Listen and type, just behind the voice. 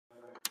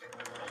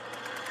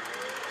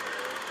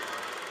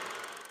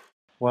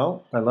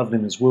Well, they loved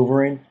him as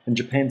Wolverine, and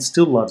Japan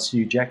still loves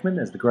Hugh Jackman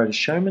as The Greatest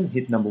Showman,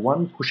 hit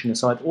 #1, pushing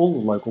aside all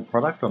the local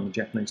product on the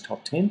Japanese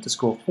top 10 to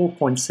score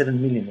 $4.7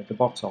 million at the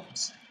box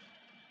office.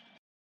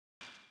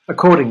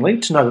 Accordingly,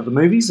 Tonight at the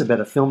Movies, about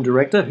a film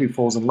director who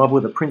falls in love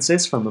with a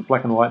princess from a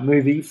black and white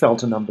movie, fell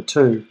to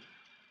 #2.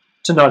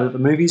 Tonight at the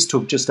Movies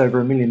took just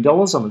over $1 million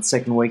on its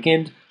second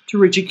weekend to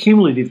reach a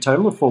cumulative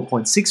total of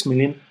 $4.6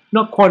 million,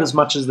 not quite as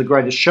much as The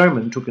Greatest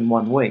Showman took in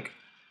 1 week.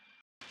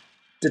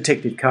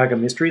 Detective Kaga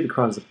Mystery, The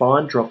Crimes That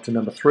Bind, dropped to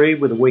 #3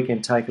 with a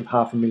weekend take of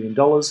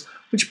 $500,000,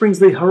 which brings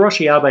the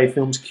Hiroshi Abe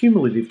film's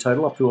cumulative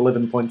total up to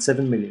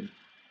 $11.7 million.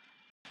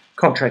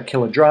 Contract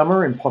killer drama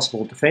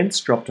Impossible Defense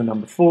dropped to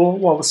 #4,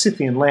 while The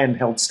Scythian Land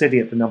held steady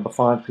at the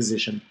 #5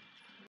 position.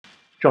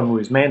 John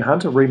Woo's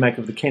Manhunt, a remake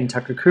of the Ken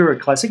Takakura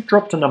classic,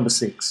 dropped to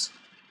 #6.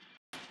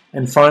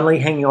 And finally,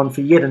 hanging on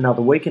for yet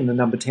another week in the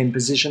 #10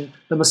 position,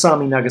 the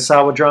Masami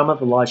Nagasawa drama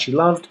The Lie She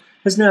Loved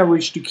has now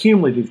reached a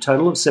cumulative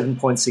total of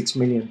 $7.6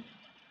 million.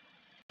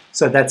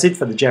 So that's it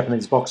for the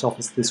Japanese box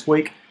office this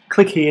week.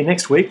 Click here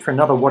next week for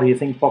another What Do You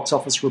Think box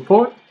office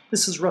report.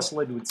 This is Russell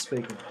Edwards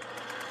speaking.